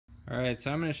Alright,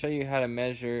 so I'm going to show you how to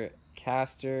measure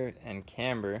caster and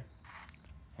camber.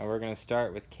 And we're going to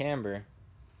start with camber.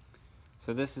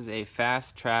 So this is a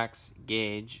fast tracks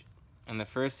gauge, and the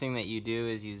first thing that you do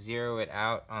is you zero it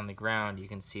out on the ground. You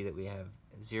can see that we have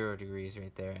 0 degrees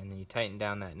right there, and then you tighten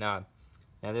down that knob.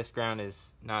 Now this ground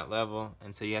is not level,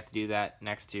 and so you have to do that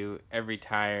next to every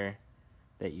tire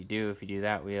that you do. If you do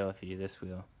that wheel, if you do this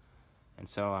wheel, and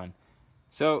so on.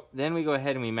 So then we go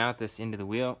ahead and we mount this into the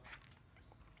wheel.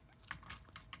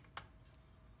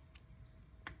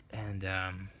 And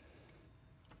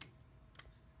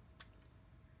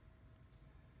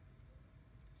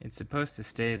it's supposed to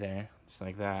stay there, just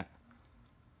like that.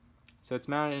 So it's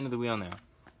mounted into the wheel now.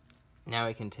 Now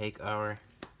we can take our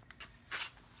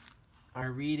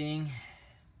reading,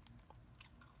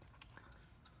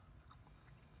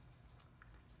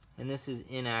 and this is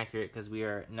inaccurate because we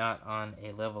are not on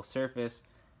a level surface,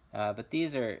 but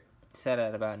these are set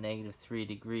at about -3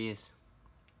 degrees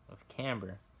of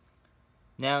camber.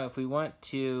 Now if we want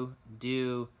to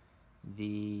do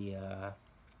the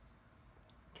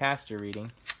caster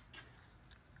reading,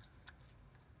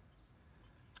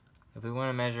 if we want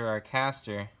to measure our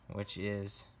caster, which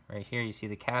is right here, you see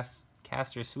the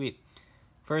caster sweep.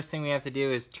 First thing we have to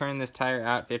do is turn this tire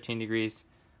out 15 degrees,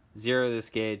 zero this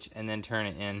gauge, and then turn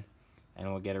it in, and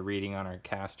we'll get a reading on our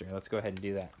caster. Let's go ahead and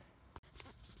do that.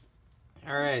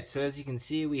 Alright, so as you can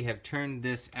see, we have turned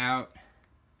this out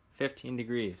 15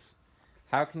 degrees.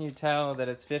 How can you tell that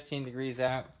it's 15 degrees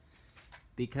out?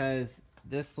 Because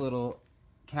this little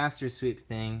caster sweep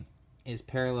thing is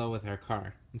parallel with our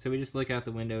car. And so we just look out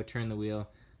the window, turn the wheel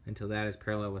until that is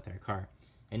parallel with our car.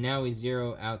 And now we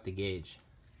zero out the gauge.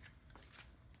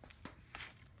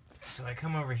 So I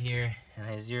come over here and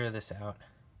I zero this out.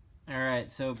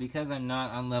 Alright, so because I'm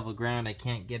not on level ground, I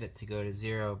can't get it to go to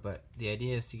 0, but the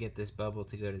idea is to get this bubble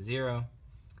to go to 0,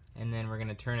 and then we're going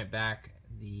to turn it back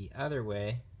the other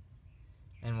way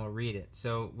and we'll read it.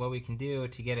 So what we can do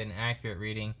to get an accurate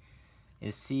reading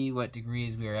is see what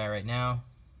degrees we are at right now,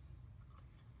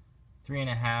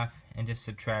 3.5, and just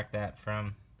subtract that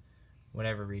from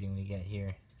whatever reading we get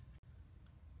here.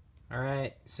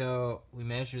 Alright, so we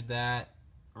measured that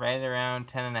right around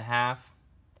 10.5,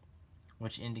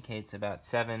 which indicates about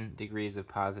 7 degrees of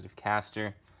positive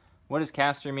caster. What does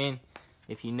caster mean?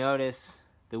 If you notice,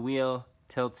 the wheel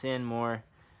tilts in more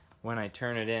when I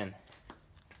turn it in.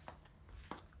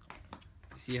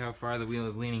 See how far the wheel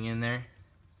is leaning in there?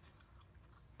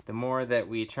 The more that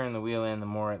we turn the wheel in, the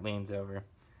more it leans over.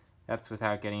 That's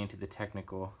without getting into the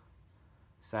technical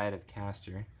side of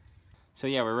caster. So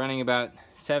yeah, we're running about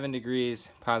 7 degrees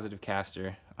positive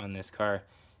caster on this car,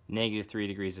 -3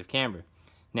 degrees of camber.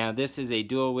 Now this is a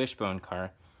dual wishbone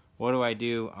car. What do I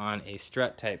do on a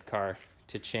strut type car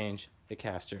to change the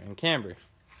caster and camber?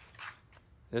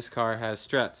 This car has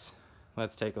struts.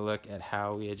 Let's take a look at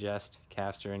how we adjust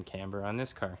caster and camber on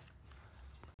this car.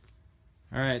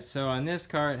 Alright, so on this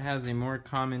car it has a more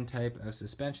common type of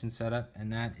suspension setup,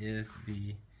 and that is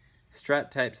the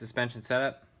strut type suspension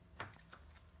setup.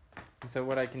 And so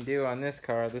what I can do on this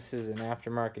car, this is an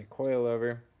aftermarket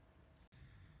coilover.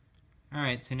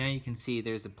 Alright, so now you can see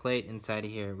there's a plate inside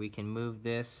of here. We can move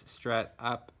this strut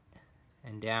up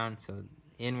and down, so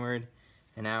inward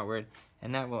and outward,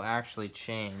 and that will actually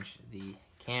change the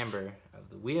camber of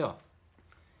the wheel.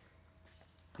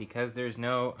 Because there's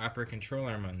no upper control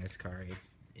arm on this car,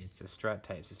 it's a strut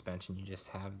type suspension. You just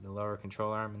have the lower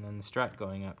control arm and then the strut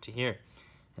going up to here.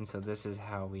 And so this is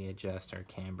how we adjust our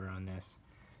camber on this.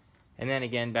 And then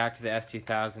again, back to the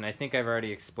S2000, I think I've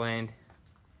already explained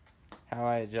how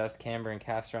I adjust camber and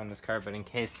caster on this car, but in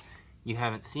case you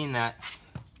haven't seen that,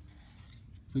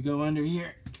 if we go under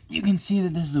here, you can see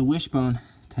that this is a wishbone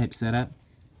type setup.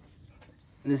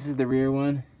 This is the rear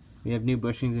one. We have new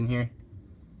bushings in here.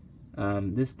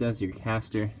 This does your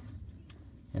caster,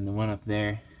 and the one up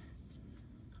there,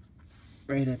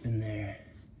 right up in there,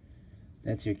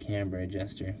 that's your camber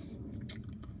adjuster.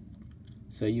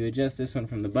 So you adjust this one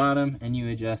from the bottom, and you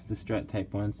adjust the strut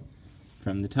type ones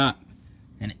from the top.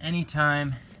 And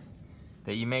anytime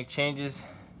that you make changes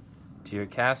to your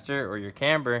caster or your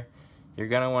camber, you're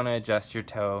going to want to adjust your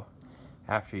toe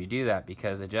after you do that,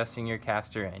 because adjusting your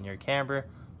caster and your camber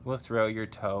will throw your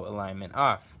toe alignment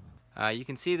off. You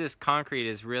can see this concrete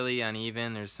is really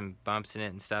uneven. There's some bumps in it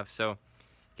and stuff, so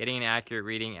getting an accurate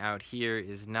reading out here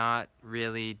is not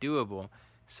really doable.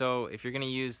 So if you're going to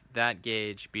use that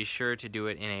gauge, be sure to do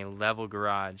it in a level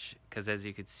garage, because as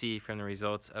you could see from the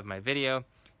results of my video,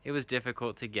 it was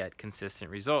difficult to get consistent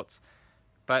results.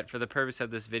 But for the purpose of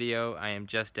this video, I am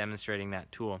just demonstrating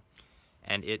that tool,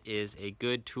 and it is a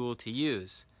good tool to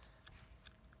use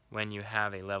when you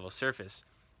have a level surface.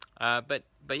 But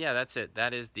yeah, that's it.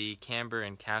 That is the camber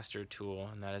and caster tool,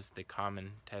 and that is the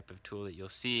common type of tool that you'll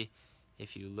see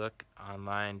if you look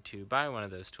online to buy one of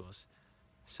those tools.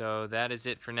 So that is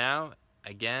it for now.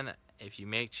 Again, if you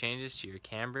make changes to your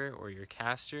camber or your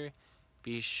caster,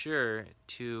 be sure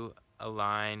to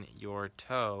align your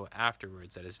toe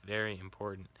afterwards. That is very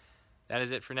important. That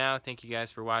is it for now. Thank you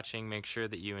guys for watching. Make sure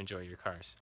that you enjoy your cars.